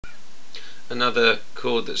Another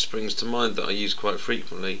chord that springs to mind that I use quite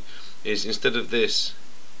frequently is, instead of this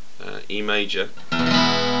E major,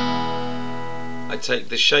 I take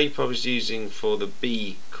the shape I was using for the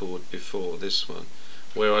B chord before, this one,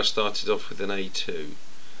 where I started off with an A2.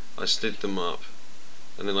 I slid them up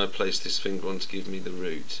and then I placed this finger on to give me the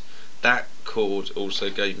root. That chord also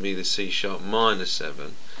gave me the C sharp minor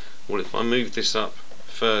 7. Well, if I move this up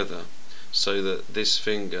further so that this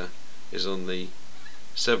finger is on the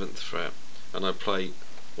 7th fret and I play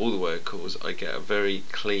all the way across, I get a very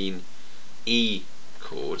clean E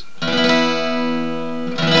chord,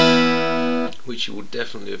 which you will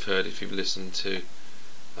definitely have heard if you've listened to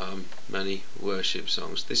many worship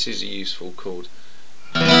songs. This is a useful chord.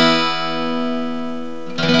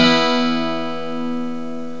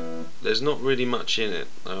 There's not really much in it.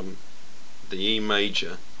 The E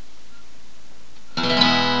major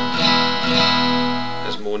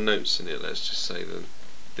has more notes in it, let's just say, than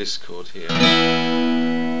this chord here.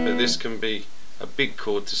 But this can be a big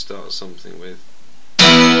chord to start something with.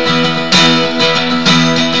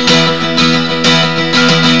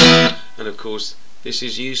 And of course this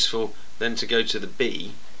is useful then to go to the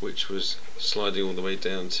B, which was sliding all the way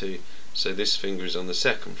down to, so this finger is on the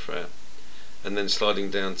 2nd fret, and then sliding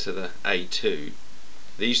down to the A2.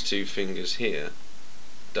 These two fingers here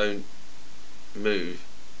don't move.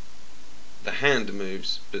 The hand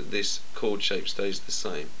moves, but this chord shape stays the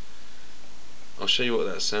same. I'll show you what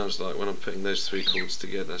that sounds like when I'm putting those three chords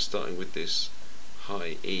together, starting with this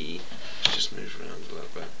high E. Let's just move around a little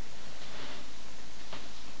bit.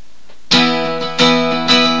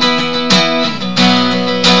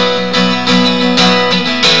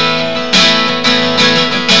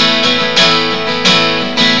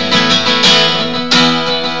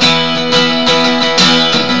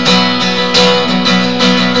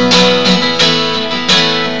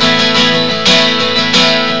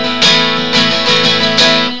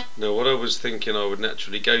 Thinking I would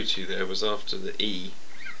naturally go to there was, after the E,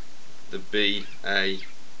 the B, A,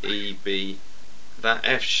 E, B, that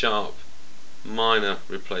F sharp minor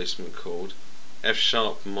replacement chord, F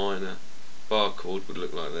sharp minor bar chord, would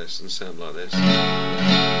look like this and sound like this.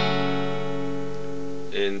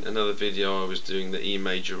 In another video I was doing the E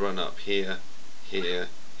major run up here, here,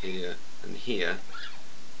 here and here.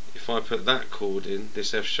 If I put that chord in,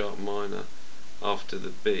 this F sharp minor after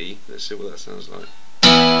the B, let's see what that sounds like.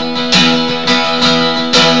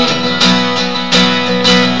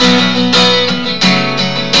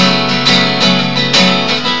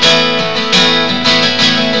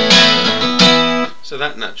 So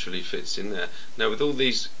that naturally fits in there. Now, with all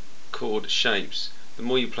these chord shapes, the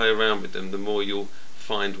more you play around with them, the more you'll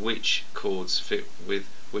find which chords fit with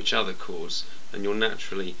which other chords, and you'll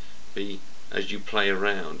naturally be, as you play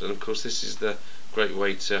around, and of course this is the great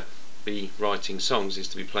way to be writing songs, is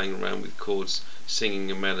to be playing around with chords, singing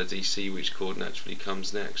a melody, see which chord naturally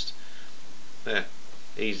comes next. There,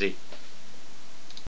 easy.